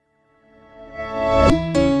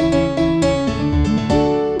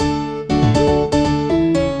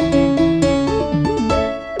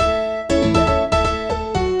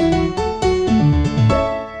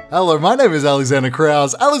Hello, my name is Alexander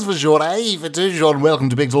Krause. Alex for short, A for too short, and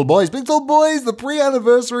welcome to Big Tall Boys. Big Tall Boys, the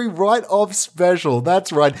pre-anniversary write-off special.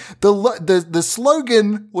 That's right. The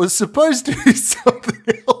slogan was supposed to be something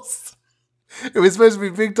else. It was supposed to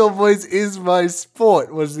be Big Tall Boys is my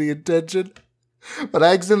sport, was the intention. But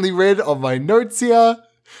I accidentally read on my notes here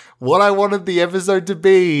what I wanted the episode to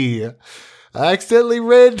be. I accidentally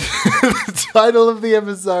read the title of the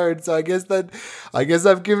episode, so I guess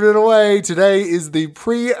I've given it away. Today is the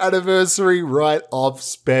pre-anniversary write-off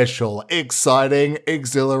special. Exciting,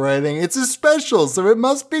 exhilarating. It's a special, so it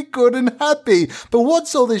must be good and happy. But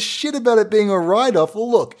what's all this shit about it being a write-off?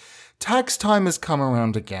 Well, look, tax time has come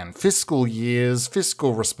around again. Fiscal years,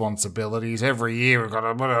 fiscal responsibilities. Every year we've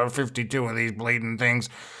got 52 of these bleeding things.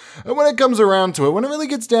 And when it comes around to it, when it really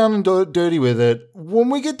gets down and dirty with it, when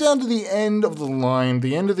we get down to the end of the line,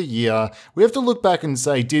 the end of the year, we have to look back and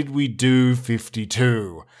say, did we do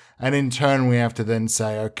 52? And in turn, we have to then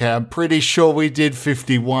say, okay, I'm pretty sure we did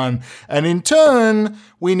 51. And in turn,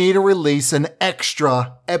 we need to release an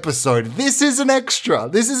extra episode. This is an extra.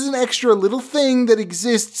 This is an extra little thing that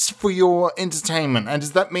exists for your entertainment. And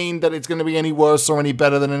does that mean that it's going to be any worse or any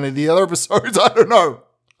better than any of the other episodes? I don't know.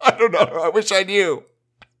 I wish I knew.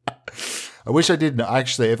 I wish I did.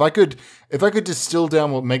 Actually, if I could distill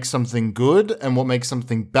down what makes something good and what makes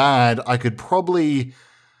something bad, I could probably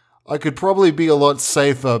be a lot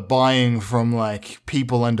safer buying from like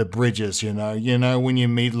people under bridges, you know, when you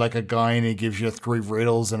meet like a guy and he gives you 3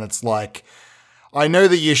 riddles and it's like, I know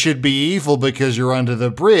that you should be evil because you're under the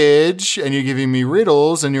bridge and you're giving me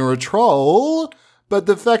riddles and you're a troll. But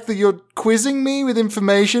the fact that you're quizzing me with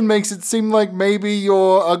information makes it seem like maybe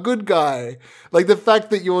you're a good guy. Like the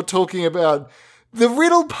fact that you're talking about the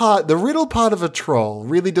riddle part of a troll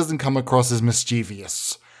really doesn't come across as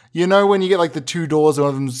mischievous. You know, when you get like the 2 doors, one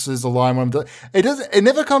of them says a line, it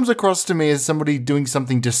never comes across to me as somebody doing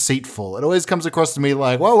something deceitful. It always comes across to me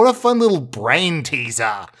like, wow, what a fun little brain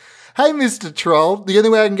teaser. Hey, Mr. Troll, the only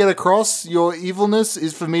way I can get across your evilness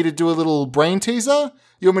is for me to do a little brain teaser?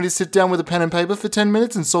 You want me to sit down with a pen and paper for 10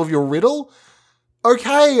 minutes and solve your riddle?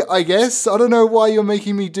 Okay, I guess. I don't know why you're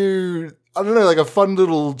making me do, like a fun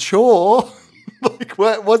little chore. Like,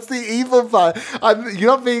 what's the evil part?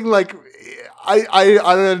 You're not being like, I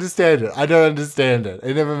don't understand it. I don't understand it.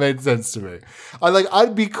 It never made sense to me.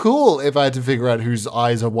 I'd be cool if I had to figure out whose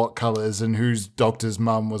eyes are what colors and whose doctor's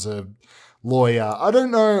mum was a lawyer. I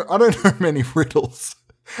don't know many riddles.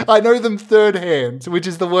 I know them third hand, which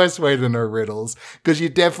is the worst way to know riddles, because you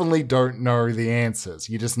definitely don't know the answers.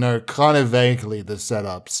 You just know kind of vaguely the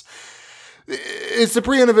setups. It's the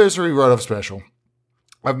pre-anniversary write-off special.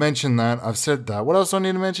 I've mentioned that. I've said that. What else do I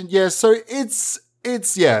need to mention? Yeah, so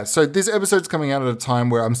so this episode's coming out at a time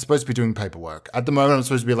where I'm supposed to be doing paperwork. At the moment, I'm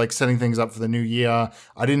supposed to be like setting things up for the new year.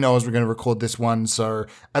 I didn't know I was going to record this one, so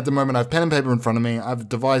at the moment, I have pen and paper in front of me. I have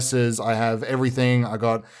devices. I have everything. I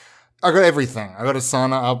got everything. I got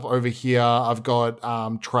Asana up over here. I've got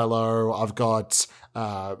Trello. I've got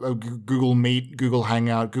Google Meet, Google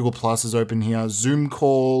Hangout, Google Plus is open here. Zoom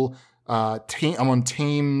call. I'm on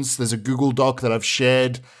Teams. There's a Google Doc that I've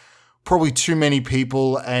shared. Probably too many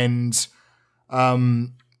people, and I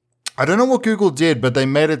don't know what Google did, but they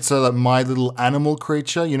made it so that my little animal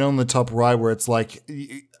creature, you know, on the top right, where it's like,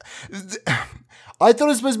 I thought it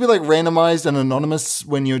was supposed to be like randomized and anonymous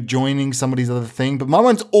when you're joining somebody's other thing, but my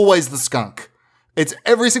one's always the skunk. It's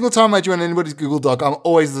every single time I join anybody's Google Doc, I'm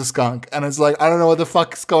always the skunk. And it's like, I don't know what the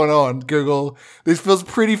fuck's going on, Google. This feels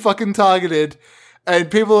pretty fucking targeted.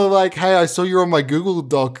 And people are like, hey, I saw you on my Google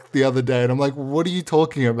Doc the other day. And I'm like, what are you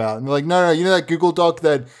talking about? And they're like, no, you know that Google Doc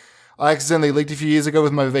that I accidentally leaked a few years ago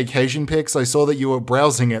with my vacation pics? I saw that you were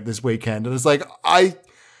browsing it this weekend. And it's like,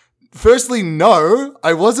 firstly, no,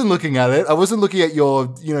 I wasn't looking at it. I wasn't looking at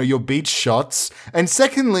your beach shots. And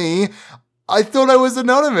secondly, I thought I was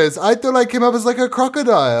anonymous. I thought I came up as like a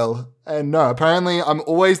crocodile. And no, apparently I'm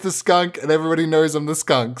always the skunk and everybody knows I'm the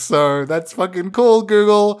skunk. So that's fucking cool,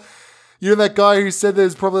 Google. You know that guy who said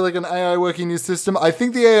there's probably like an AI working in your system? I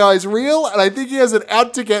think the AI is real and I think he has it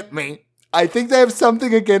out to get me. I think they have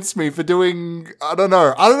something against me for doing, I don't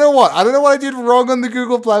know what I did wrong on the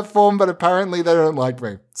Google platform, but apparently they don't like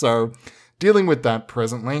me. So dealing with that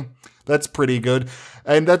presently, that's pretty good.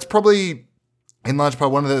 And that's probably in large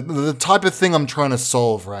part one of the type of thing I'm trying to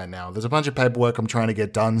solve right now. There's a bunch of paperwork I'm trying to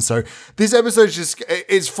get done. So this episode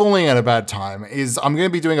is falling at a bad time. I'm going to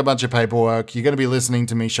be doing a bunch of paperwork. You're going to be listening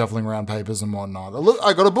to me shuffling around papers and whatnot. Look,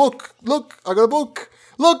 I got a book. Look, I got a book.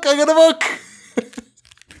 Look, I got a book.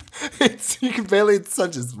 It's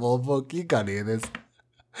such a small book. You can't hear this.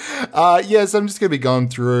 So I'm just going to be going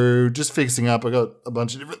through, just fixing up. I got a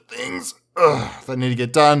bunch of different things that I need to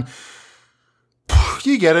get done.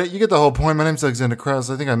 You get it. You get the whole point. My name's Alexander Krause.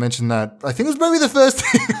 I think I mentioned that. I think it was maybe the first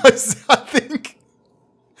thing I said.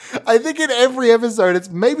 I think in every episode, it's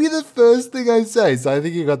maybe the first thing I say. So I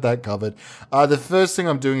think you got that covered. The first thing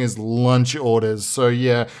I'm doing is lunch orders. So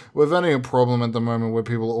yeah, we're having a problem at the moment where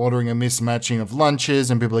people are ordering a mismatching of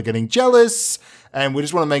lunches and people are getting jealous. And we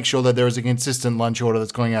just want to make sure that there is a consistent lunch order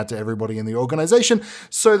that's going out to everybody in the organization.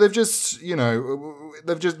 So they've just,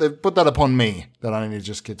 they've put that upon me that I need to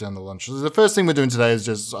just get down the lunch. So the first thing we're doing today is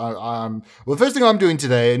just, the first thing I'm doing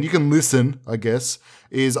today, and you can listen, I guess,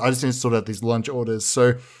 is I just need to sort out these lunch orders.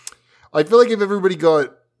 So I feel like if everybody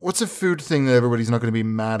got, what's a food thing that everybody's not going to be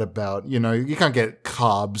mad about? You can't get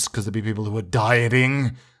carbs because there'd be people who are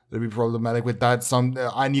dieting. There'd be problematic with that.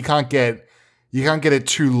 And you can't get it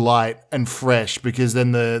too light and fresh because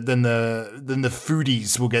then the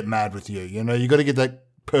foodies will get mad with you. You got to get that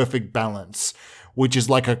perfect balance, which is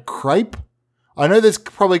like a crepe. I know there's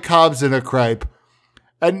probably carbs in a crepe.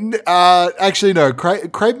 And actually, no,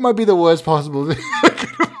 crepe might be the worst possible thing.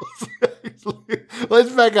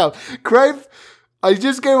 Let's back up. Crepe, I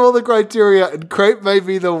just gave all the criteria, and crepe may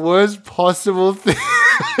be the worst possible thing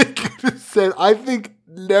I could have said. I think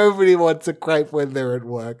nobody wants a crepe when they're at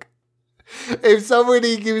work. If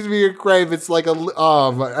somebody gives me a crepe, it's like and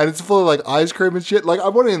it's full of like ice cream and shit. Like I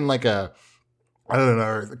want it in like a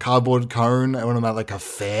cardboard cone. I want them at like a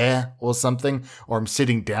fair or something, or I'm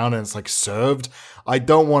sitting down and it's like served. I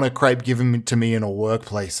don't want a crepe given to me in a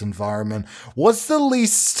workplace environment. What's the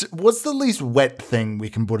least wet thing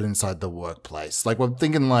we can put inside the workplace? Like we're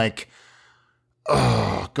thinking like,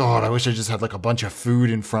 oh God, I wish I just had like a bunch of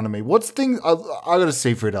food in front of me. What's thing? I got a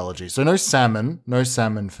seafood allergy, so no salmon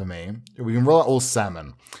for me. We can roll out all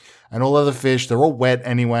salmon and all other fish. They're all wet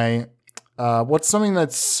anyway. What's something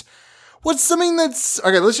that's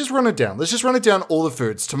okay? Let's just run it down. All the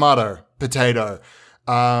foods: tomato, potato,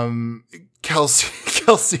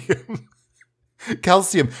 calcium.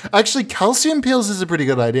 Actually, calcium pills is a pretty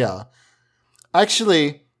good idea.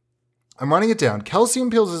 Actually, I'm writing it down. Calcium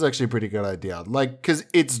pills is actually a pretty good idea. Like, because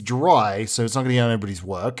it's dry, so it's not going to get on everybody's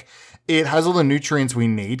work. It has all the nutrients we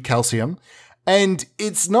need, calcium. And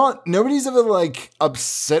it's not, nobody's ever like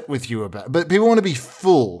upset with you about it. But people want to be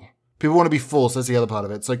full. So that's the other part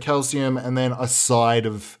of it. So calcium and then a side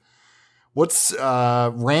of, what's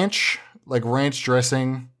ranch? Like ranch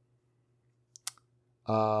dressing.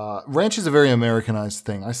 Ranch is a very Americanized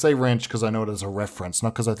thing. I say ranch because I know it as a reference,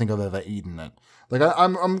 not because I think I've ever eaten it. Like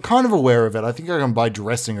I'm kind of aware of it. I think I can buy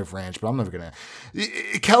dressing of ranch, but I'm never gonna.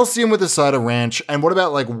 Calcium with a side of ranch, and what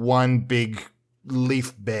about like one big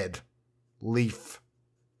leaf bed? Because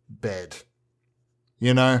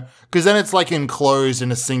then it's like enclosed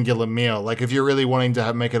in a singular meal. Like if you're really wanting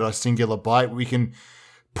to make it a singular bite, we can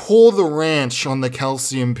pour the ranch on the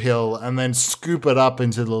calcium pill and then scoop it up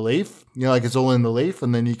into the leaf. Like it's all in the leaf,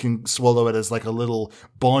 and then you can swallow it as like a little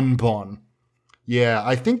bonbon. Yeah,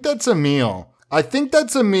 I think that's a meal.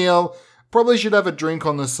 Probably should have a drink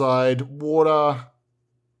on the side. Water,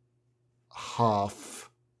 half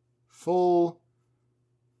full.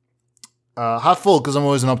 Half full because I'm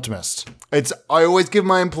always an optimist. I always give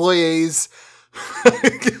my employees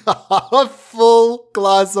a full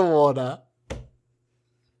glass of water.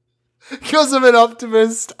 Because I'm an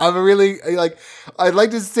optimist, I'd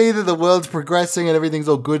like to see that the world's progressing and everything's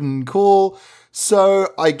all good and cool. So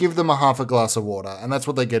I give them a half a glass of water, and that's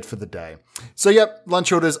what they get for the day. So yep,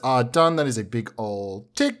 lunch orders are done. That is a big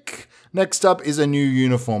old tick. Next up is a new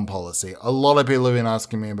uniform policy. A lot of people have been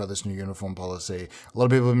asking me about this new uniform policy. A lot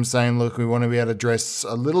of people have been saying, look, we want to be able to dress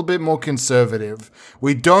a little bit more conservative.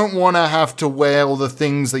 We don't want to have to wear all the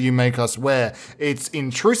things that you make us wear. It's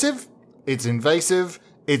intrusive. It's invasive.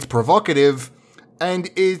 It's provocative, and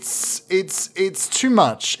it's too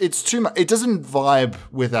much. It's too much. It doesn't vibe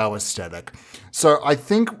with our aesthetic. So I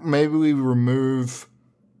think maybe we remove.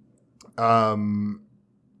 Probably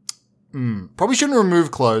shouldn't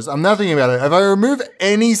remove clothes. I'm now thinking about it. If I remove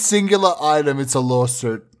any singular item, it's a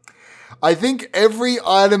lawsuit. I think every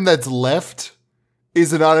item that's left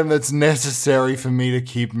is an item that's necessary for me to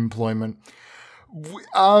keep employment.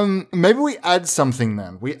 Maybe we add something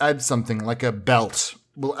then. We add something like a belt.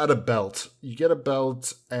 We'll add a belt. You get a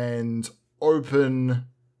belt and open-toed.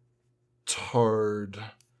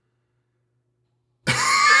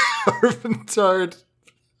 Open-toed.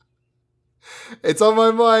 It's on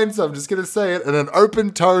my mind, so I'm just going to say it. And an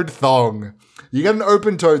open-toed thong. You get an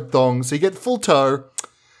open-toed thong, so you get full toe.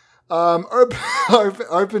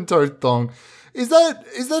 Open-toed thong. Is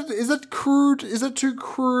that crude? Is that too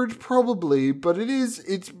crude? Probably, but it is.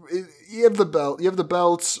 You have the belt. You have the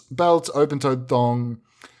belt, open-toed thong.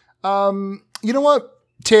 You know what?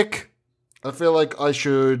 Tick. I feel like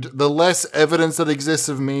the less evidence that exists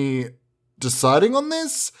of me deciding on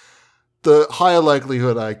this, the higher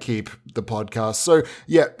likelihood I keep the podcast. So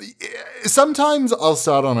yeah, sometimes I'll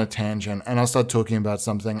start on a tangent and I'll start talking about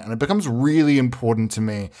something and it becomes really important to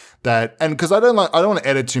me and because I don't want to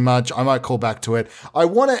edit too much, I might call back to it. I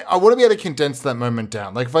want to be able to condense that moment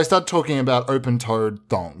down. Like if I start talking about open-toed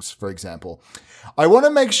thongs, for example, I want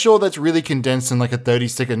to make sure that's really condensed in like a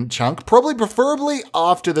 30-second chunk, preferably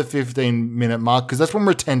after the 15-minute mark, because that's when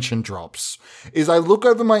retention drops. Is I look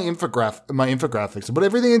over my infographics, I put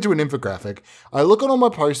everything into an infographic. I look at all my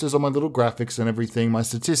posters, all my little graphics and everything, my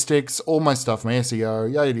statistics, all my stuff, my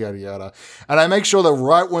SEO, yada, yada, yada. And I make sure that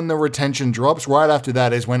right when the retention drops, right after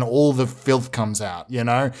that is when all the filth comes out, you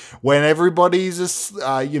know? When everybody says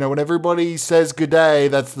good day,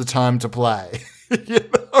 that's the time to play. You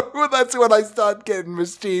know, that's when I start getting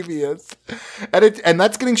mischievous. And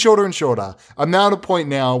that's getting shorter and shorter. I'm now at a point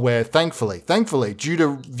now where thankfully, due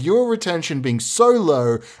to viewer retention being so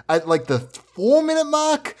low, at like the 4-minute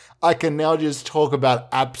mark, I can now just talk about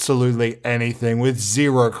absolutely anything with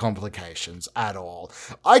zero complications at all.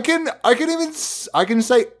 I can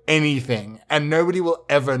say anything and nobody will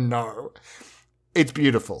ever know. It's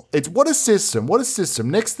beautiful. It's what a system.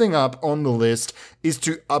 Next thing up on the list is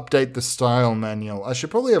to update the style manual. I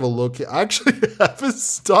should probably have a look. I actually have a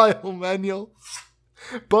style manual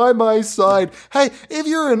by my side. Hey, if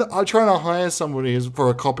you're trying to hire somebody for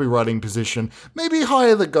a copywriting position, maybe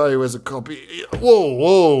hire the guy who has a copy.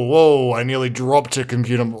 Whoa. I nearly dropped a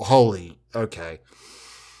computer. Holy. Okay.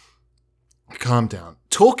 Calm down.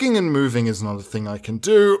 Talking and moving is not a thing I can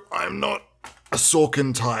do. I'm not a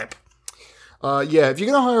Sorkin type. If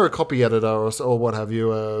you're going to hire a copy editor or what have you,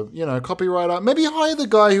 copywriter, maybe hire the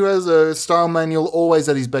guy who has a style manual always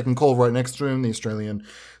at his beck and call right next to him, the Australian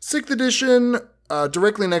 6th edition,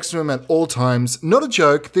 directly next to him at all times. Not a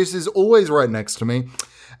joke, this is always right next to me.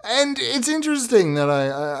 And it's interesting that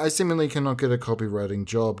I seemingly cannot get a copywriting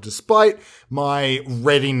job despite my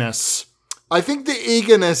readiness. I think the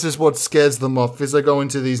eagerness is what scares them off as I go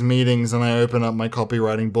into these meetings and I open up my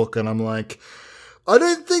copywriting book and I'm like, I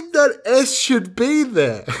don't think that S should be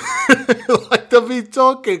there. Like, they'll be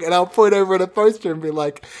talking and I'll point over at a poster and be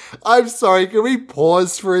like, I'm sorry, can we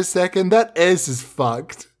pause for a second? That S is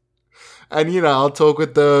fucked. And, I'll talk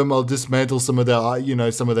with them. I'll dismantle some of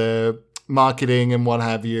their marketing and what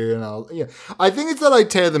have you. And I think it's that I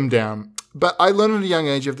tear them down. But I learned at a young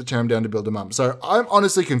age you have to tear them down to build them up. So I'm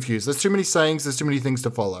honestly confused. There's too many sayings. There's too many things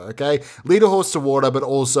to follow, okay? Lead a horse to water, but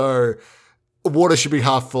also water should be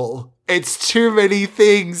half full. It's too many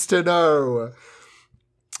things to know.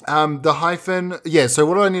 The hyphen. Yeah, so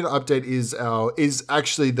what I need to update is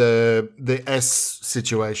actually the S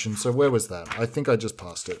situation. So where was that? I think I just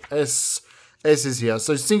passed it. S is here.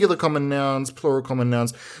 So singular common nouns, plural common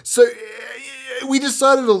nouns. So we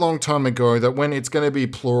decided a long time ago that when it's going to be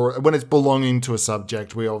plural, when it's belonging to a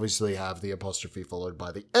subject, we obviously have the apostrophe followed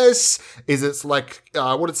by the S. It's like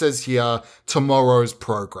what it says here, tomorrow's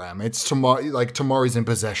program. It's tomorrow's in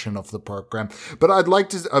possession of the program. But I'd like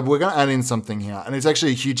to, we're going to add in something here, and it's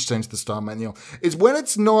actually a huge change to the style manual. Is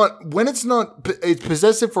it's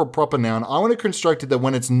possessive for a proper noun. I want to construct it that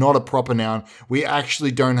when it's not a proper noun, we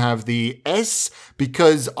actually don't have the S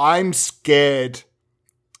because I'm scared.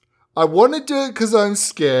 I want to do it because I'm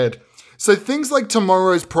scared. So things like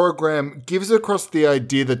tomorrow's program gives across the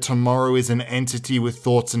idea that tomorrow is an entity with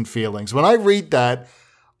thoughts and feelings. When I read that,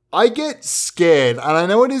 I get scared, and I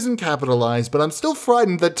know it isn't capitalized, but I'm still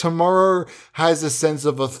frightened that tomorrow has a sense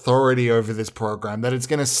of authority over this program, that it's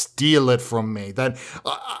going to steal it from me, that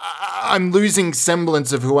I'm losing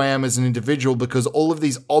semblance of who I am as an individual because all of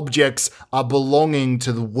these objects are belonging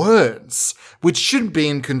to the words, which shouldn't be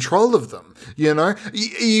in control of them, you know?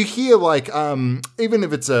 You hear like, even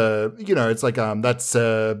if it's here's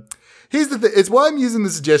the thing, it's why I'm using the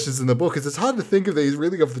suggestions in the book, because it's hard to think of these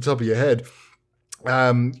really off the top of your head.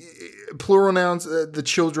 Plural nouns, the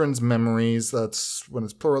children's memories, that's when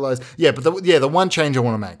it's pluralized. Yeah, but the one change I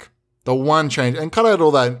want to make. The one change, and cut out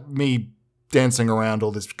all that me dancing around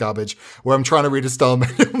all this garbage where I'm trying to read a style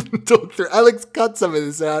manual and talk through. Alex, cut some of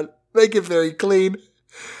this out. Make it very clean.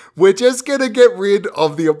 We're just going to get rid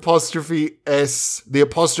of the apostrophe S, the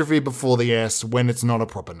apostrophe before the S when it's not a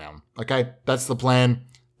proper noun. Okay? That's the plan.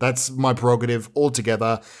 That's my prerogative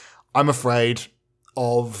altogether. I'm afraid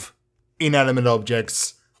of inanimate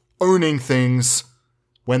objects owning things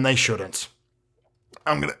when they shouldn't.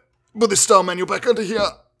 I'm going to put this style manual back under here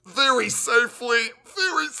very safely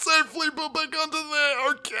put back under there.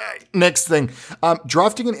 Okay. Next thing,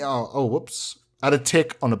 drafting whoops. Add a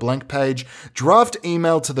tick on a blank page. Draft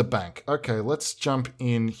email to the bank. Okay, let's jump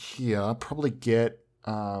in here. Probably get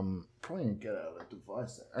can't even get out of that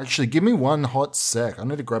device. Actually, give me one hot sec. I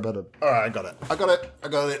need to grab out a... All right, I got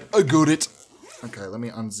it. Okay, let me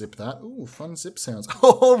unzip that. Ooh, fun zip sounds.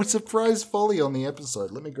 Oh, surprise folly on the episode.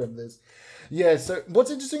 Let me grab this. Yeah, so what's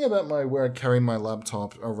interesting about where I carry my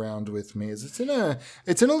laptop around with me is it's in a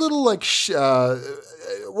little like,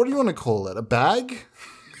 what do you want to call it? A bag?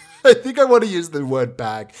 I think I want to use the word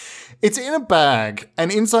bag. It's in a bag,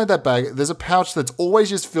 and inside that bag, there's a pouch that's always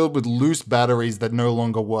just filled with loose batteries that no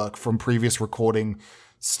longer work from previous recording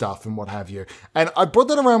stuff and what have you. And I brought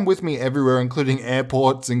that around with me everywhere, including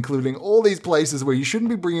airports, including all these places where you shouldn't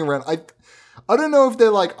be bringing around. I don't know if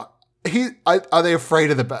they're like, are they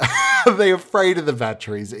afraid of are they afraid of the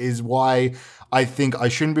batteries is why I think I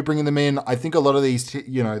shouldn't be bringing them in. I think a lot of these,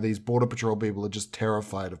 these Border Patrol people are just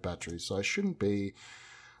terrified of batteries, so I shouldn't be.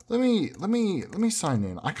 Let me sign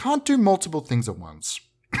in. I can't do multiple things at once.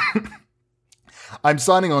 I'm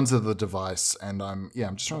signing onto the device, and I'm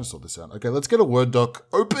just trying to sort this out. Okay, let's get a Word doc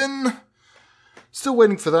open. Still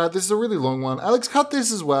waiting for that. This is a really long one. Alex, cut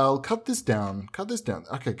this as well. Cut this down.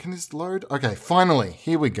 Okay, can this load? Okay, finally.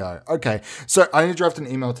 Here we go. Okay, so I need to draft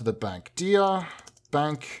an email to the bank. Dear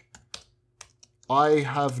bank, I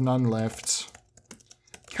have none left.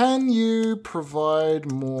 Can you provide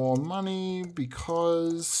more money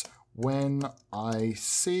because when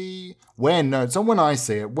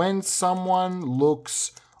someone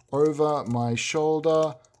looks over my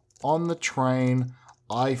shoulder on the train,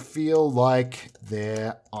 I feel like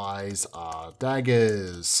their eyes are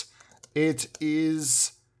daggers. It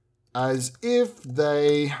is as if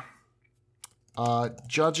they are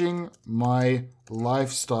judging my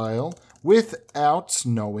lifestyle without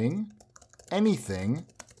knowing anything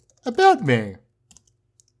about me.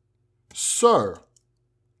 So,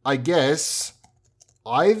 I guess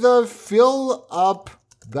either fill up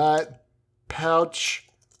that pouch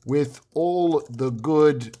with all the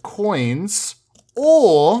good coins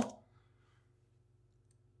or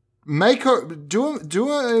do a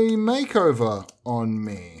makeover on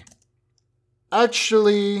me.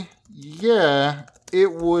 Actually, yeah,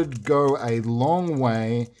 it would go a long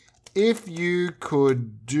way if you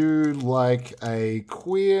could do like a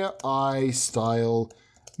Queer Eye style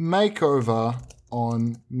makeover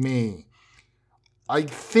on me. I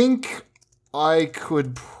think I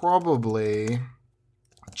could probably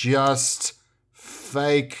just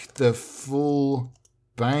fake the full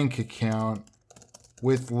bank account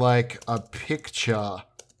with like a picture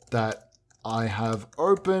that I have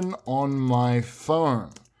open on my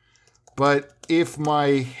phone. But if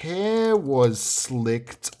my hair was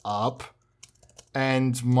slicked up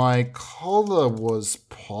and my collar was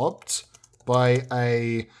popped by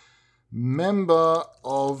a member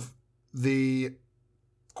of the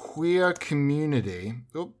queer community,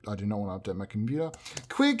 I do not want to update my computer,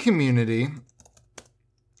 queer community,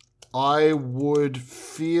 I would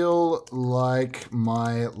feel like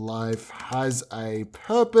my life has a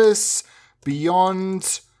purpose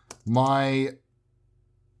beyond my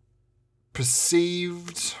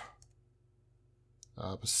perceived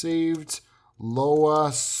lower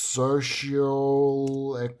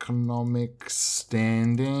socioeconomic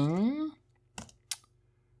standing.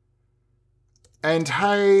 And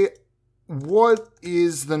hey, what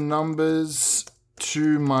is the numbers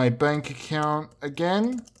to my bank account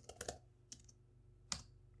again?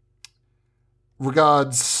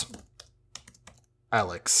 Regards,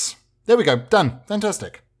 Alex. There we go. Done.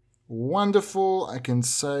 Fantastic. Wonderful. I can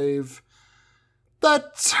save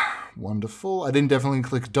that. Wonderful. I didn't definitely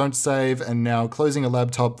click don't save, and now closing a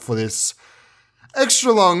laptop for this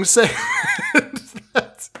extra long save.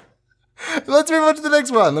 Let's move on to the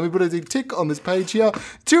next one. Let me put a tick on this page here.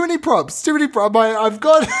 Too many props. I've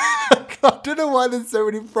got... I don't know why there's so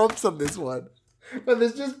many props on this one. But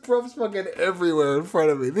there's just props fucking everywhere in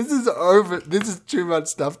front of me. This is too much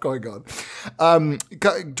stuff going on.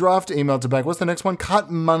 Draft email to bank. What's the next one?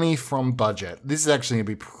 Cut money from budget. This is actually going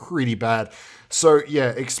to be pretty bad. So, yeah,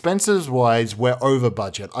 expenses-wise, we're over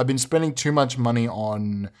budget. I've been spending too much money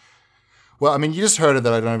on... Well, I mean, you just heard it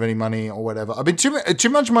that I don't have any money or whatever. I've been too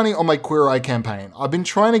much money on my Queer Eye campaign. I've been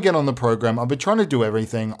trying to get on the program. I've been trying to do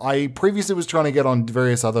everything. I previously was trying to get on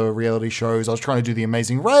various other reality shows. I was trying to do The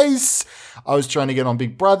Amazing Race. I was trying to get on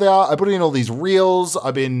Big Brother. I put in all these reels.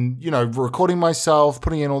 I've been, recording myself,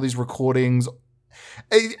 putting in all these recordings.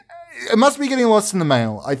 It must be getting lost in the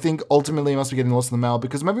mail. I think ultimately it must be getting lost in the mail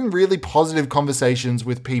because I'm having really positive conversations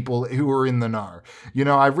with people who are in the know.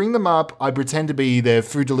 I ring them up. I pretend to be their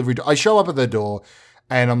food delivery. I show up at their door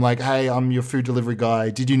and I'm like, hey, I'm your food delivery guy.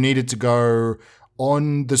 Did you need it to go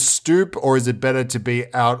on the stoop or is it better to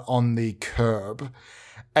be out on the curb?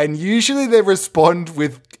 And usually they respond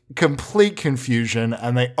with complete confusion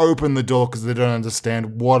and they open the door because they don't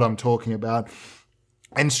understand what I'm talking about.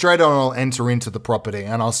 And straight on, I'll enter into the property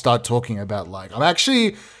and I'll start talking about like, I'm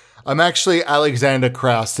actually Alexander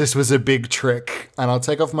Kraus. This was a big trick. And I'll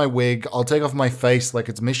take off my wig. I'll take off my face like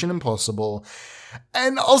it's Mission Impossible.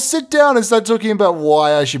 And I'll sit down and start talking about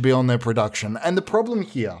why I should be on their production. And the problem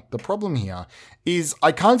here is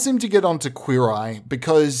I can't seem to get onto Queer Eye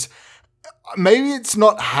because maybe it's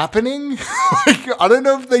not happening. Like, I don't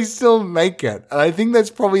know if they still make it. And I think that's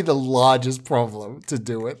probably the largest problem to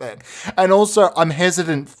do with it. And also, I'm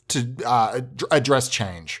hesitant to address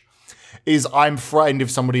change. I'm frightened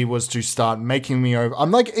if somebody was to start making me over.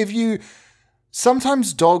 I'm like,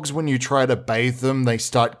 sometimes dogs, when you try to bathe them, they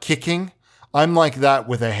start kicking. I'm like that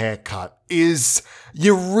with a haircut.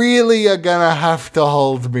 You really are gonna have to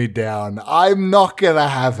hold me down. I'm not gonna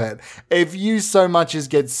have it. If you so much as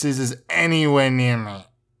get scissors anywhere near me,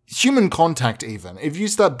 human contact even, if you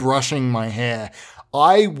start brushing my hair,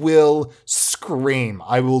 I will scream.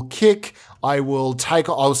 I will kick.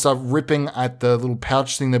 I'll start ripping at the little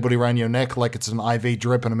pouch thing they put around your neck like it's an IV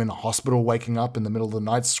drip and I'm in a hospital waking up in the middle of the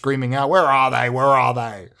night screaming out, where are they? Where are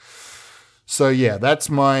they? So yeah, that's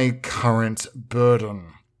my current burden.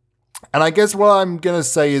 And I guess what I'm going to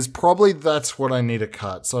say is probably that's what I need to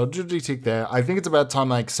cut. So I'll just tick there. I think it's about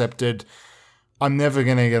time I accepted I'm never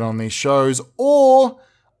going to get on these shows, or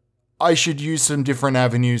I should use some different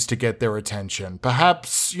avenues to get their attention.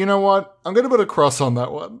 Perhaps, you know what? I'm going to put a cross on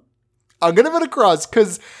that one. I'm going to put a cross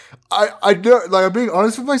because I know, like, I'm being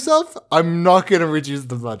honest with myself. I'm not going to reduce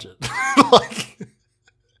the budget.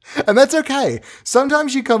 And that's okay.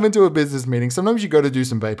 Sometimes you come into a business meeting, sometimes you go to do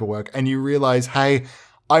some paperwork and you realize, hey,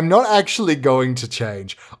 I'm not actually going to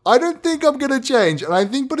change. I don't think I'm going to change. And I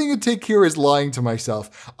think putting a tick here is lying to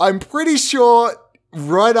myself. I'm pretty sure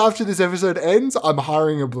right after this episode ends, I'm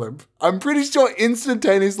hiring a blimp. I'm pretty sure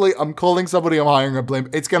instantaneously I'm calling somebody, I'm hiring a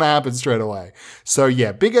blimp. It's going to happen straight away. So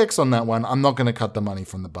yeah, big X on that one. I'm not going to cut the money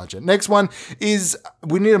from the budget. Next one is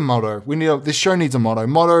we need a motto. This show needs a motto.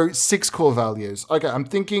 Motto, 6 core values. Okay, I'm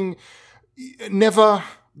thinking never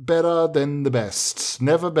better than the best.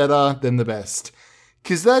 Never better than the best.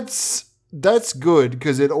 Because that's good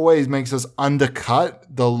because it always makes us undercut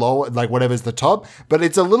the lower, like whatever's the top, but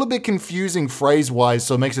it's a little bit confusing phrase-wise,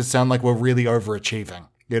 so it makes it sound like we're really overachieving,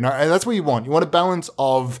 and that's what you want. You want a balance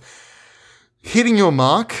of hitting your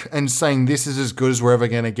mark and saying this is as good as we're ever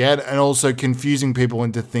going to get, and also confusing people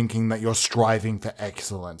into thinking that you're striving for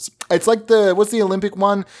excellence. It's like what's the Olympic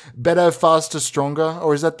one? Better, faster, stronger?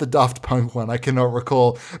 Or is that the Daft Punk one? I cannot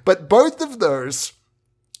recall. But both of those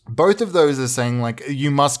are saying, like,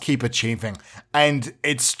 you must keep achieving. And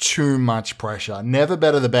it's too much pressure. Never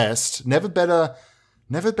better the best. Never better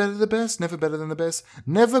the best. Never better than the best.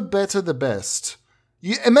 Never better the best.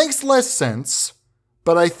 It makes less sense,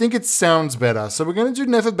 but I think it sounds better. So we're going to do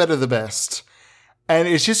never better the best. And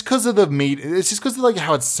it's just because of the meat. It's just because of like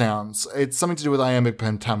how it sounds. It's something to do with iambic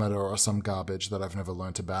pentameter or some garbage that I've never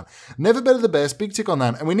learnt about. Never better the best. Big tick on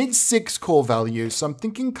that. And we need 6 core values. So I'm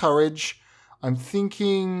thinking courage. I'm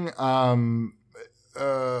thinking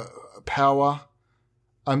power.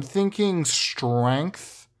 I'm thinking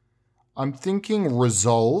strength. I'm thinking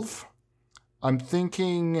resolve. I'm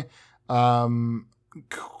thinking core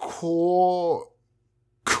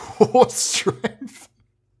strength.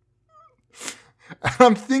 And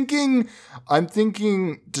I'm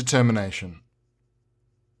thinking determination.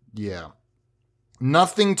 Yeah.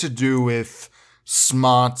 Nothing to do with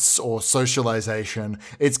smarts or socialization.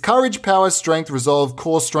 It's courage, power, strength, resolve,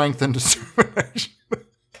 core strength, and determination.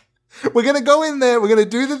 We're going to go in there, we're going to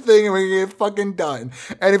do the thing, and we're going to get fucking done.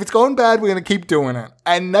 And if it's going bad, we're going to keep doing it.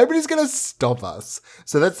 And nobody's going to stop us.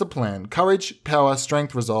 So that's the plan. Courage, power,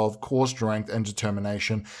 strength, resolve, core strength, and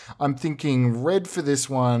determination. I'm thinking red for this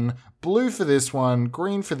one, blue for this one,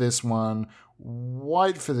 green for this one,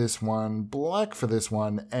 white for this one, black for this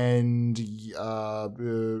one, and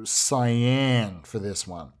cyan for this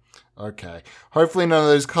one. Okay. Hopefully none of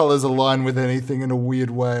those colors align with anything in a weird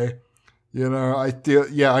way. I feel,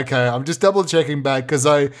 yeah, okay. I'm just double checking back because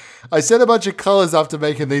I said a bunch of colors after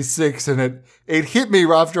making these 6 and it hit me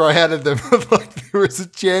after I added them. Like there was a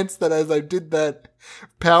chance that as I did that,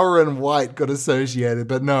 power and white got associated,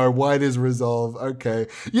 but no, white is resolve. Okay.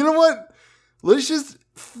 You know what? Let's just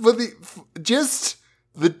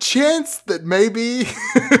the chance that maybe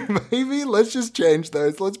let's just change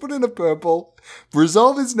those. Let's put in a purple.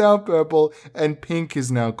 Resolve is now purple and pink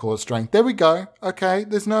is now core strength. There we go. Okay,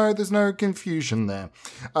 there's no confusion there.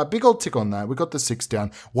 Big old tick on that. We got the 6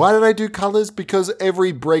 down. Why did I do colors? Because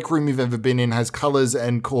every break room you've ever been in has colors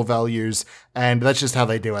and core values, and that's just how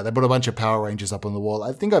they do it. They put a bunch of Power Rangers up on the wall.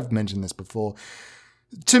 I think I've mentioned this before.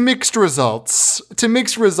 To mixed results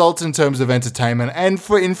in terms of entertainment and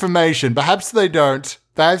for information. Perhaps they don't,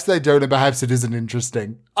 and perhaps it isn't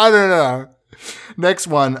interesting. I don't know. Next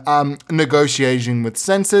one, negotiating with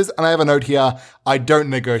censors. And I have a note here, I don't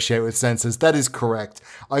negotiate with censors. That is correct.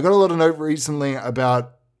 I got a lot of note recently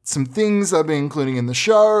about some things I've been including in the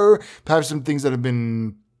show, perhaps some things that have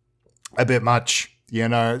been a bit much, you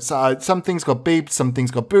know. So some things got beeped, some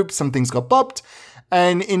things got booped, some things got bopped,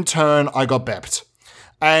 and in turn, I got bepped.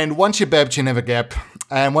 And once you bepped, you never gep.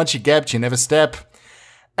 And once you gepped, you never step.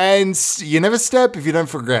 And you never step if you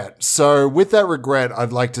don't regret. So with that regret,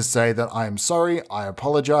 I'd like to say that I am sorry, I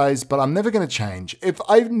apologize, but I'm never going to change. If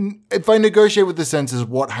I negotiate with the censors,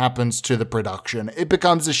 what happens to the production? It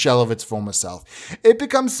becomes a shell of its former self. It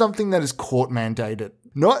becomes something that is court mandated.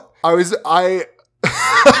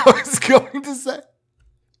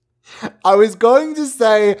 I was going to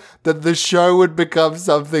say that the show would become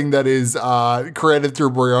something that is created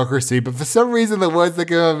through bureaucracy, but for some reason the words that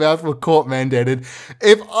came out of my mouth were court mandated.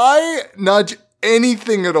 If I nudge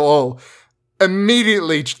anything at all,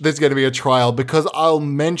 immediately there's going to be a trial because I'll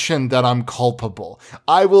mention that I'm culpable.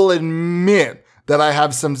 I will admit that I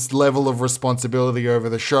have some level of responsibility over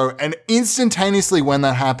the show, and instantaneously when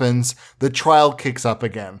that happens, the trial kicks up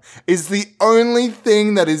again. Is the only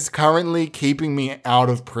thing that is currently keeping me out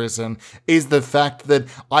of prison is the fact that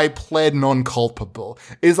I pled non-culpable.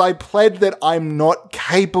 I pled that I'm not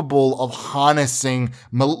capable of harnessing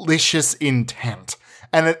malicious intent.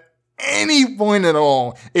 And at any point at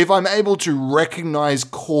all, if I'm able to recognize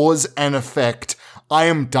cause and effect, I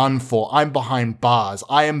am done for. I'm behind bars.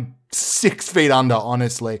 I am 6 feet under,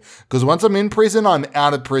 honestly. Because once I'm in prison, I'm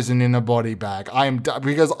out of prison in a body bag. I am done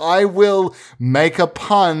because I will make a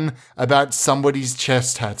pun about somebody's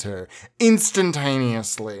chest tattoo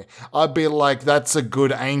instantaneously. I'd be like, "That's a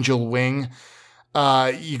good angel wing."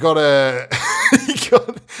 You gotta,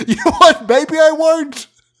 you know what? Maybe I won't.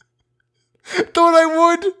 Thought I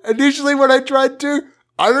would initially when I tried to.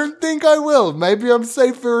 I don't think I will. Maybe I'm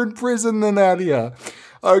safer in prison than out here.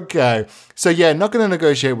 Okay, so yeah, not going to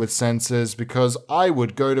negotiate with censors because I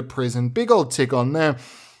would go to prison. Big old tick on there.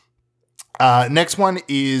 Next one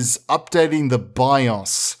is updating the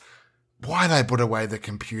BIOS. Why did I put away the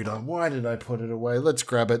computer? Why did I put it away? Let's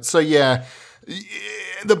grab it. So yeah,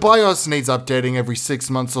 the BIOS needs updating every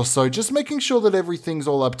 6 months or so, just making sure that everything's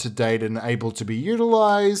all up to date and able to be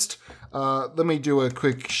utilized. Let me do a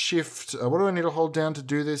quick shift. What do I need to hold down to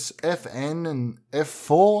do this? FN and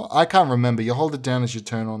F4? I can't remember. You hold it down as you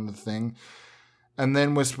turn on the thing. And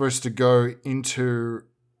then we're supposed to go into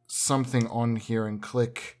something on here and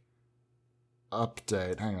click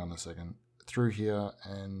update. Hang on a second. Through here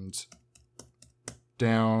and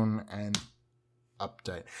down and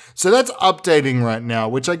update. So that's updating right now,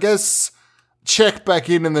 which I guess check back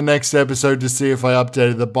in the next episode to see if I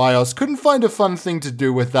updated the BIOS. Couldn't find a fun thing to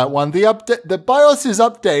do with that one. The BIOS is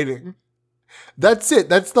updating. That's it.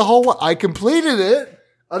 That's the whole one. I completed it.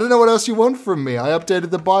 I don't know what else you want from me. I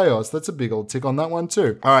updated the BIOS. That's a big old tick on that one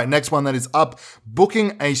too. All right, next one that is up.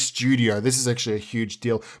 Booking a studio. This is actually a huge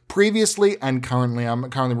deal. Previously and currently, I'm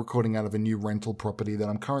currently recording out of a new rental property that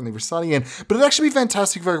I'm currently residing in. But it'd actually be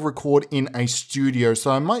fantastic if I could record in a studio.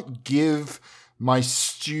 So I might give my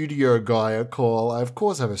studio guy a call. I, of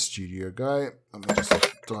course, have a studio guy. Let me just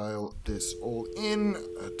dial this all in.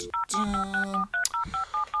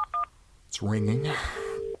 It's ringing.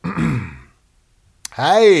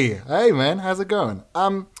 Hey, man, how's it going?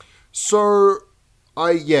 So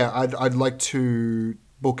I'd like to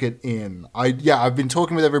book it in. I've been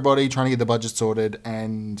talking with everybody, trying to get the budget sorted,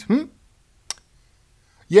 and I'm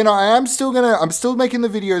still making the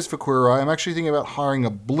videos for Queer Eye. I'm actually thinking about hiring a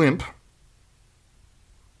blimp.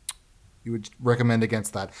 You would recommend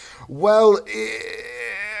against that? Well,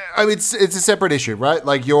 I mean, it's a separate issue, right?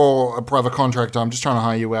 Like, you're a private contractor. I'm just trying to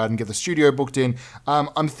hire you out and get the studio booked in.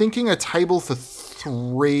 I'm thinking a table for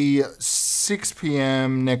 6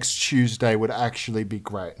 p.m. next Tuesday would actually be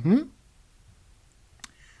great.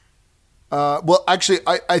 Well, actually,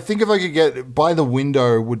 I think if I could get by the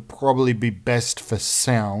window would probably be best for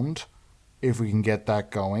sound, if we can get that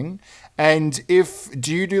going. And do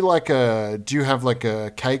you have like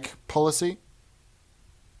a cake policy?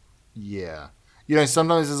 Yeah.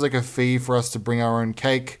 Sometimes there's like a fee for us to bring our own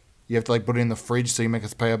cake, You have to like put it in the fridge, so you make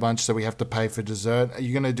us pay a bunch, so we have to pay for dessert. Are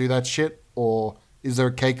you going to do that shit? Or is there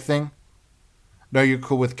a cake thing? No, you're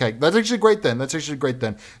cool with cake. That's actually great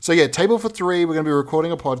then. So yeah, table for 3. We're going to be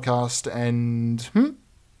recording a podcast and...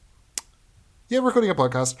 Yeah, recording a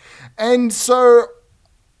podcast. And so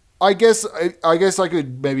I guess I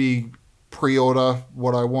could maybe pre-order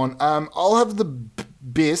what I want. I'll have the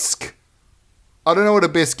bisque. I don't know what a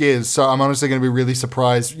bisque is, so I'm honestly going to be really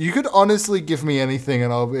surprised. You could honestly give me anything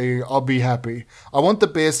and I'll be happy. I want the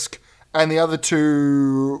bisque, and the other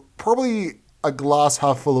 2, probably a glass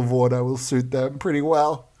half full of water will suit them pretty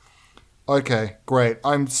well. Okay, great.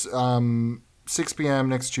 I'm 6 p.m.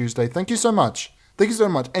 next Tuesday. Thank you so much.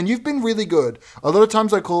 And you've been really good. A lot of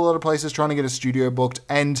times I call a lot of places trying to get a studio booked,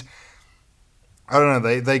 and I don't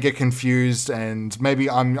know, they get confused, and maybe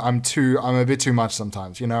I'm a bit too much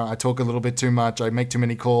sometimes. You know, I talk a little bit too much. I make too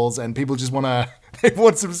many calls, and people just they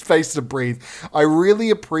want some space to breathe. I really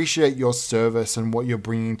appreciate your service and what you're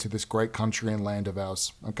bringing to this great country and land of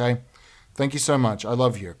ours. Okay, thank you so much. I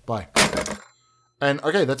love you. Bye. And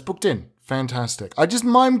okay, that's booked in. Fantastic. I just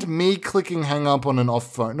mimed me clicking hang up on an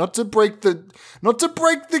off phone. Not to break the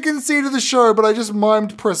conceit of the show, but I just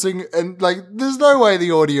mimed pressing, and like there's no way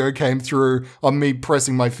the audio came through on me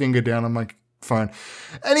pressing my finger down on my phone.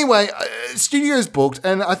 Anyway, studio's booked,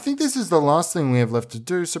 and I think this is the last thing we have left to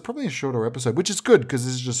do, so probably a shorter episode, which is good because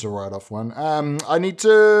this is just a write-off one. I need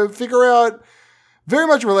to figure out, very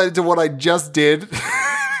much related to what I just did.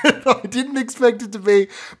 I didn't expect it to be,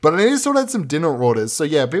 but I need to sort out some dinner orders. So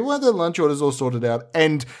yeah, people have their lunch orders all sorted out,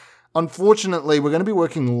 and unfortunately, we're going to be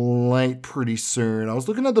working late pretty soon. I was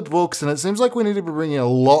looking at the books, and it seems like we need to be bringing a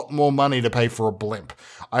lot more money to pay for a blimp.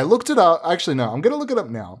 I looked it up. Actually, no, I'm going to look it up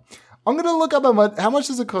now. I'm going to look up how much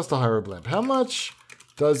does it cost to hire a blimp? How much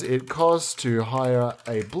does it cost to hire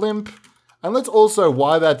a blimp? And let's also,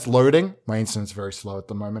 why that's loading. My internet's very slow at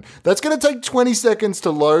the moment. That's going to take 20 seconds to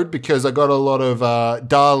load because I got a lot of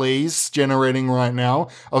DALL-Es generating right now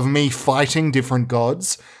of me fighting different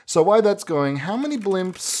gods. So while that's going, how many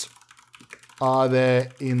blimps are there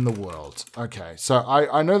in the world? Okay, so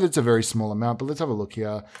I know that's a very small amount, but let's have a look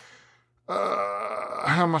here.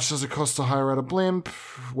 How much does it cost to hire out a blimp?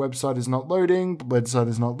 Website is not loading.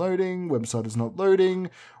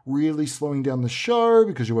 Really slowing down the show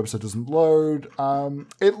because your website doesn't load.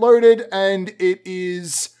 It loaded, and it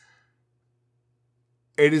is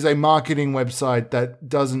a marketing website that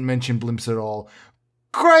doesn't mention blimps at all.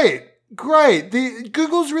 Great.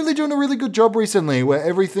 Google's really doing a really good job recently where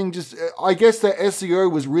everything just, I guess their SEO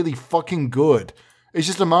was really fucking good. It's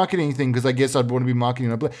just a marketing thing because I guess I'd want to be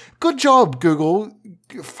marketing a blimp. Good job, Google.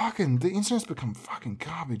 Fucking, the internet's become fucking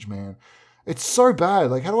garbage, man. It's so bad.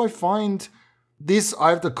 Like, how do I find this?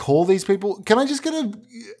 I have to call these people. Can I just get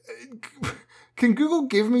can Google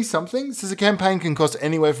give me something? It says a campaign can cost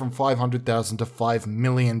anywhere from $500,000 to $5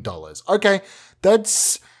 million. Okay,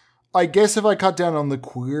 that's, I guess if I cut down on the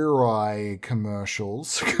Queer Eye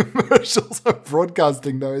commercials I'm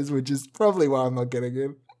broadcasting those, which is probably why I'm not getting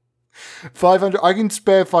in. 500, I can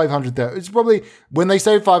spare 500,000. It's probably, when they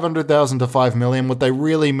say 500,000 to 5 million, what they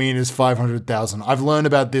really mean is 500,000. I've learned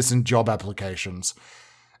about this in job applications.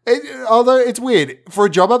 Although it's weird, for a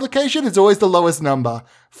job application, it's always the lowest number.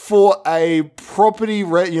 For a property,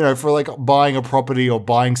 for like buying a property or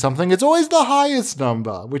buying something, it's always the highest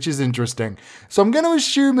number, which is interesting. So I'm going to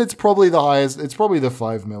assume it's probably the highest. It's probably the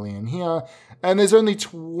 5 million here. And there's only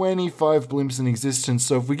 25 blimps in existence.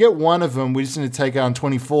 So if we get one of them, we just need to take out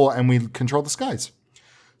 24 and we control the skies.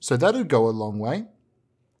 So that'd go a long way.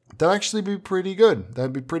 That'd actually be pretty good.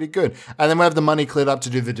 And then we have the money cleared up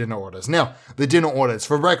to do the dinner orders. Now, the dinner orders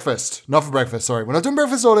for breakfast. Not for breakfast, sorry. We're not doing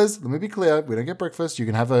breakfast orders. Let me be clear. We don't get breakfast. You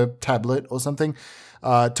can have a tablet or something.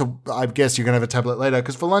 I guess you're going to have a tablet later.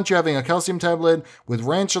 Because for lunch, you're having a calcium tablet with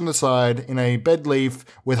ranch on the side in a bed leaf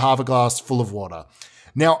with half a glass full of water.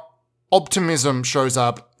 Now, optimism shows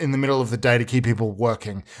up in the middle of the day to keep people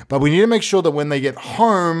working. But we need to make sure that when they get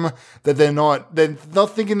home, that they're not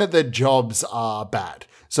thinking that their jobs are bad.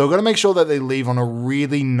 So we've got to make sure that they leave on a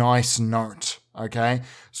really nice note, okay?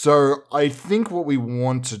 So I think what we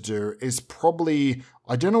want to do is probably,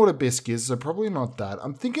 I don't know what a bisque is, so probably not that.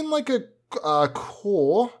 I'm thinking like a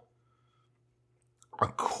core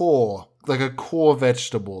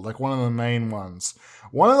vegetable, like one of the main ones.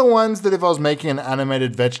 One of the ones that if I was making an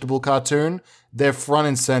animated vegetable cartoon, they're front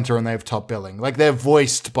and center and they have top billing. Like they're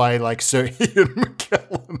voiced by like Sir Ian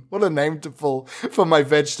McKellen. What a name to pull for my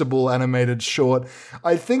vegetable animated short.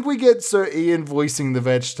 I think we get Sir Ian voicing the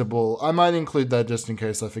vegetable. I might include that just in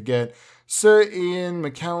case I forget. Sir Ian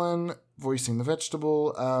McKellen voicing the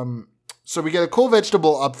vegetable. So we get a core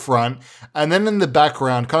vegetable up front, and then in the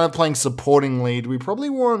background, kind of playing supporting lead, we probably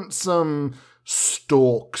want some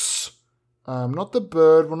stalks. Not the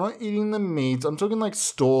bird, we're not eating the meat. I'm talking like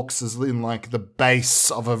stalks as in like the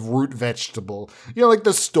base of a root vegetable. You know, like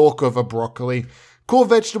the stalk of a broccoli. Core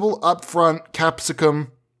vegetable up front,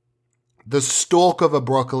 capsicum. The stalk of a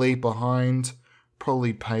broccoli behind,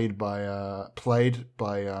 probably played by,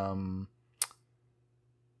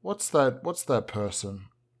 what's that person?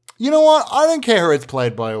 You know what? I don't care who it's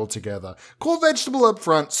played by altogether. Core vegetable up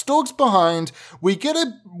front, stalks behind. We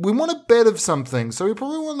want a bed of something. So we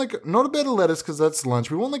probably want like, not a bed of lettuce because that's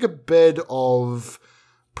lunch. We want like a bed of,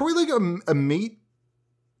 probably like a meat.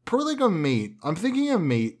 Probably like a meat. I'm thinking a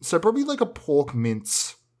meat. So probably like a pork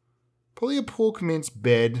mince. Probably a pork mince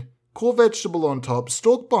bed. Core vegetable on top,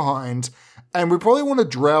 stalk behind, and we probably want to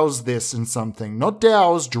drowse this in something. Not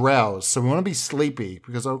douse, drowse. So we want to be sleepy,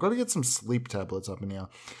 because I've got to get some sleep tablets up in here.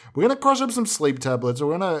 We're going to crush up some sleep tablets,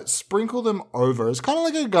 we're going to sprinkle them over. It's kind of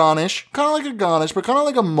like a garnish, but kind of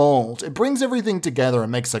like a mold. It brings everything together and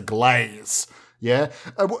makes a glaze. Yeah?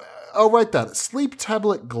 I'll write that. Sleep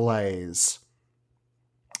tablet glaze.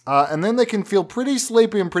 And then they can feel pretty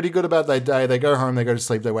sleepy and pretty good about their day. They go home, they go to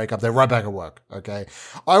sleep, they wake up, they're right back at work, okay?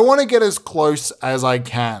 I want to get as close as I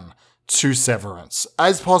can to Severance,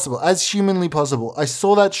 as possible, as humanly possible. I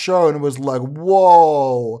saw that show and it was like,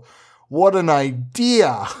 whoa, what an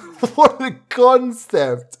idea. What a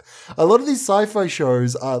concept. A lot of these sci-fi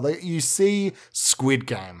shows are like, you see Squid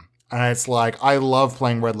Game, and it's like, I love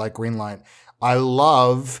playing red light, green light. I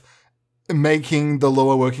love making the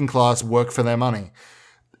lower working class work for their money.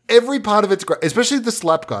 Every part of it's great, especially the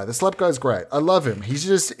slap guy. The slap guy's great. I love him.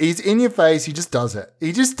 He's in your face. He just does it.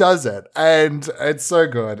 And it's so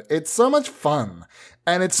good. It's so much fun.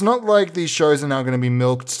 And it's not like these shows are now going to be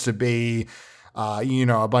milked to be,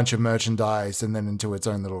 a bunch of merchandise and then into its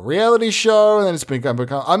own little reality show. And then it's become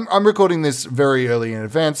I'm recording this very early in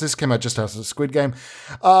advance. This came out just after the Squid Game.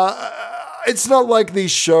 It's not like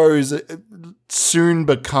these shows soon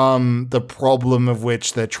become the problem of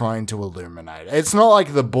which they're trying to illuminate. It's not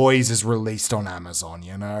like The Boys is released on Amazon,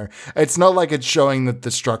 you know? It's not like it's showing that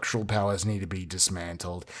the structural powers need to be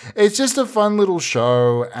dismantled. It's just a fun little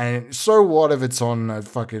show, and so what if it's on a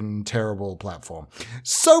fucking terrible platform?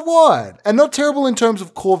 So what? And not terrible in terms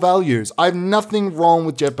of core values. I have nothing wrong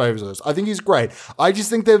with Jeff Bezos. I think he's great. I just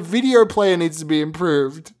think their video player needs to be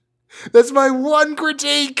improved. That's my one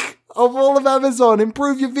critique of all of Amazon.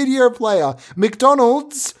 Improve your video player.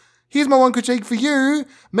 McDonald's, here's my one critique for you.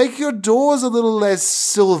 Make your doors a little less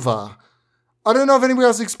silver. I don't know if anybody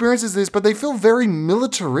else experiences this, but they feel very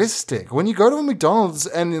militaristic. When you go to a McDonald's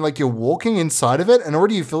and like you're walking inside of it and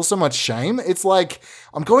already you feel so much shame, it's like,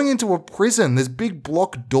 I'm going into a prison. There's big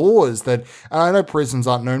block doors and I know prisons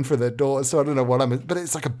aren't known for their doors, so I don't know but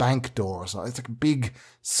it's like a bank door or something. It's like big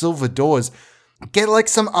silver doors. Get like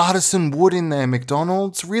some artisan wood in there,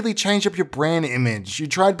 McDonald's. Really change up your brand image. You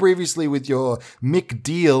tried previously with your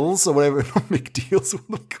McDeals or whatever. Not McDeals, what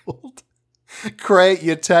are they called? Create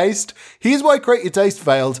Your Taste. Here's why Create Your Taste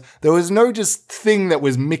failed. There was no just thing that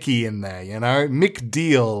was Mickey in there, you know?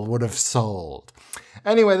 McDeal would have sold.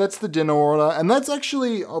 Anyway, that's the dinner order. And that's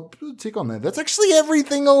actually, I'll put a tick on there. That's actually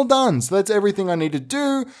everything all done. So that's everything I need to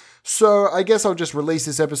do. So I guess I'll just release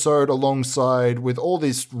this episode alongside with all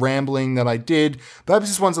this rambling that I did. Perhaps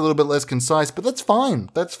this one's a little bit less concise, but that's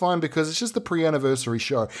fine. That's fine because it's just the pre-anniversary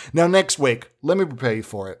show. Now next week, let me prepare you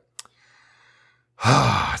for it.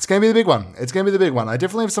 It's going to be the big one. I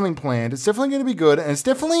definitely have something planned. It's definitely going to be good. And it's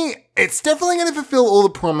definitely going to fulfill all the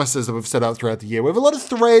promises that we've set out throughout the year. We have a lot of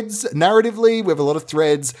threads narratively. We have a lot of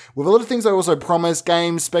threads. We have a lot of things I also promised: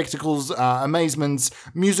 games, spectacles, amazements,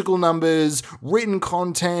 musical numbers, written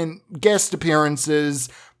content, guest appearances,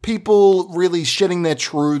 people really shedding their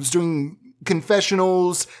truths, doing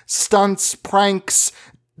confessionals, stunts, pranks,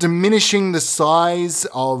 diminishing the size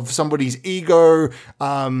of somebody's ego,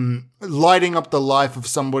 lighting up the life of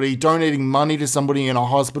somebody, donating money to somebody in a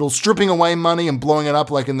hospital, stripping away money and blowing it up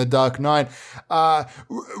like in The Dark Knight,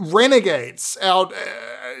 renegades out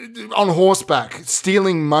on horseback,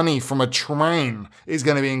 stealing money from a train is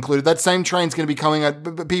going to be included. That same train's going to be coming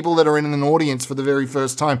at people that are in an audience for the very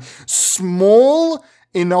first time. Small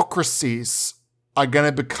inocracies are going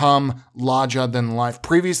to become larger than life.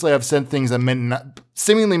 Previously, I've said things that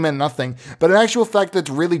seemingly meant nothing, but in actual fact, that's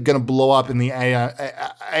really going to blow up in the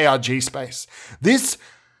ARG space. This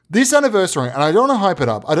anniversary, and I don't want to hype it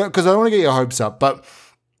up, because I don't want to get your hopes up, but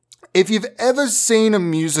if you've ever seen a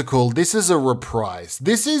musical, this is a reprise.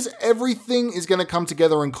 This is everything is going to come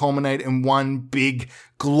together and culminate in one big,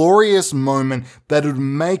 glorious moment that would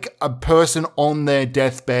make a person on their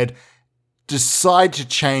deathbed decide to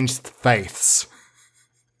change faiths.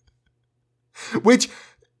 Which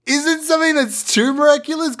isn't something that's too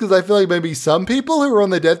miraculous, because I feel like maybe some people who are on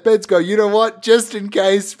their deathbeds go, you know what, just in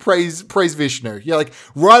case, praise Vishnu. You're like,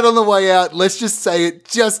 right on the way out, let's just say it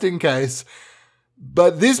just in case.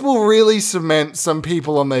 But this will really cement some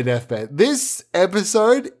people on their deathbed. This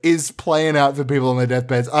episode is playing out for people on their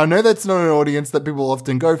deathbeds. I know that's not an audience that people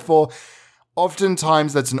often go for.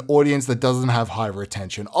 Oftentimes, that's an audience that doesn't have high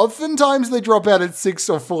retention. Oftentimes, they drop out at 6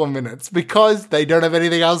 or 4 minutes because they don't have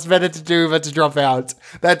anything else better to do but to drop out.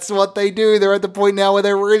 That's what they do. They're at the point now where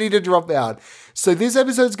they're ready to drop out. So this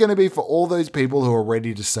episode's going to be for all those people who are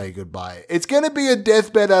ready to say goodbye. It's going to be a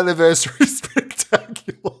deathbed anniversary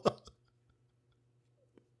spectacular.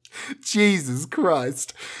 Jesus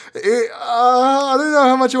Christ. I don't know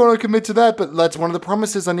how much I want to commit to that, but that's one of the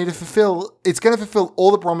promises I need to fulfill. It's going to fulfill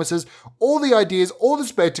all the promises, all the ideas, all the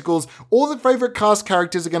spectacles, all the favorite cast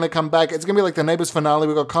characters are going to come back. It's going to be like the Neighbours finale.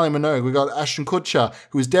 We've got Kylie Minogue. We've got Ashton Kutcher,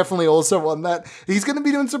 who is definitely also on that. He's going to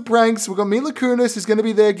be doing some pranks. We've got Mila Kunis, who's going to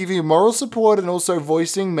be there giving you moral support and also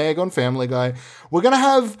voicing Meg on Family Guy. We're going to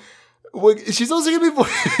have... she's also going to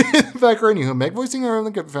be in the background. You hear Meg voicing her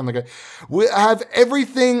on the Family Guy. We have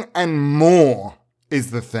everything and more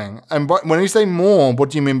is the thing. And when you say more, what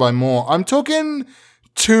do you mean by more? I'm talking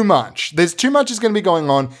too much. There's too much is going to be going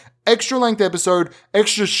on. Extra length episode,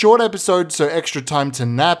 extra short episode, so extra time to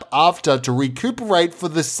nap after to recuperate for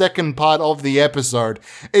the second part of the episode.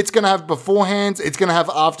 It's going to have beforehands, it's going to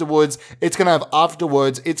have afterwards, it's going to have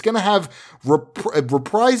afterwards, it's going to have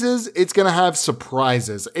reprises, it's going to have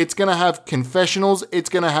surprises, it's going to have confessionals, it's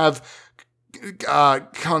going to have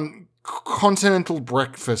continental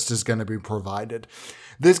breakfast is going to be provided.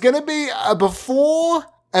 There's going to be a before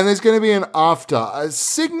and there's going to be an after.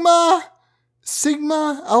 Sigma,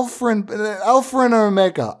 Alpha and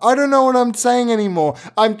Omega. I don't know what I'm saying anymore.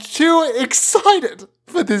 I'm too excited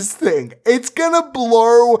for this thing. It's gonna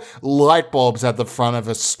blow light bulbs at the front of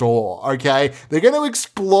a store, okay? They're gonna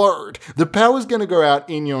explode. The power's gonna go out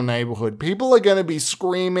in your neighborhood. People are gonna be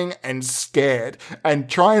screaming and scared and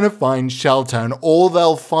trying to find shelter, and all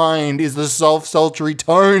they'll find is the soft-sultry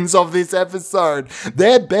tones of this episode.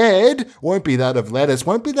 Their bed won't be that of lettuce,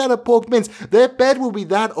 won't be that of pork mince. Their bed will be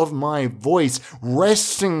that of my voice,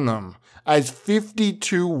 resting them. As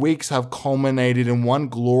 52 weeks have culminated in one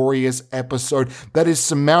glorious episode that is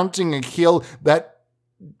surmounting a hill that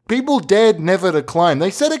people dared never to climb.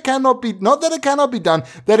 They said it cannot be, not that it cannot be done,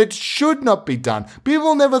 that it should not be done.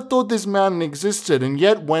 People never thought this mountain existed, and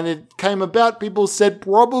yet when it came about, people said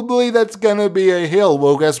probably that's gonna be a hill.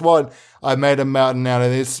 Well, guess what? I made a mountain out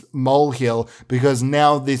of this molehill because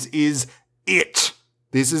now this is it.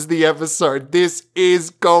 This is the episode. This is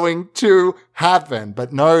going to happen.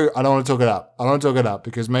 But no, I don't want to talk it up. I don't want to talk it up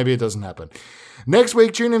because maybe it doesn't happen. Next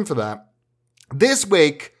week, tune in for that. This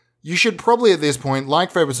week, you should probably at this point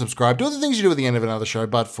like, favorite, subscribe, do all the things you do at the end of another show.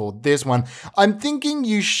 But for this one, I'm thinking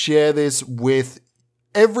you share this with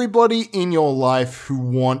everybody in your life who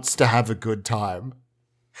wants to have a good time.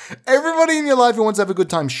 Everybody in your life who wants to have a good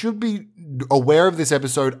time should be aware of this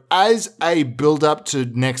episode as a build-up to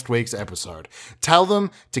next week's episode. Tell them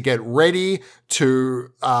to get ready to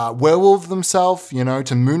werewolf themselves,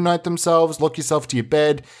 to Moon Knight themselves, lock yourself to your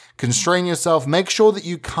bed, constrain yourself, make sure that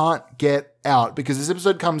you can't get out, because this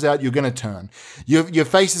episode comes out, you're going to turn. Your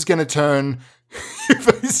face is going to turn. Your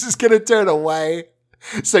face is going to turn away.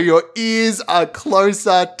 So your ears are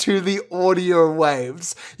closer to the audio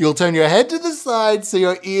waves. You'll turn your head to the side so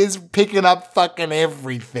your ears picking up fucking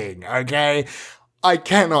everything, okay? I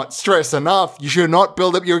cannot stress enough. You should not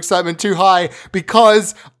build up your excitement too high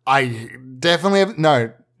because I definitely have...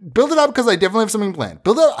 No, build it up because I definitely have something planned.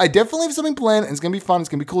 I definitely have something planned and it's going to be fun. It's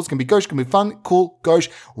going to be cool. It's going to be gauche. It's going to be fun, cool, gauche.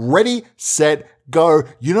 Ready, set, go.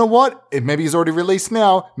 You know what? It maybe is already released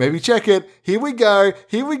now. Maybe check it. Here we go.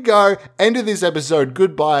 Here we go. End of this episode.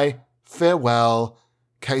 Goodbye. Farewell.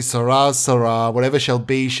 Que sera, sera. Whatever shall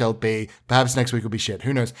be, shall be. Perhaps next week will be shit.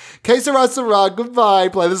 Who knows? Que sera, sera. Goodbye.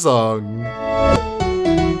 Play the song.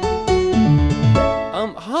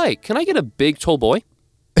 Hi. Can I get a big tall boy?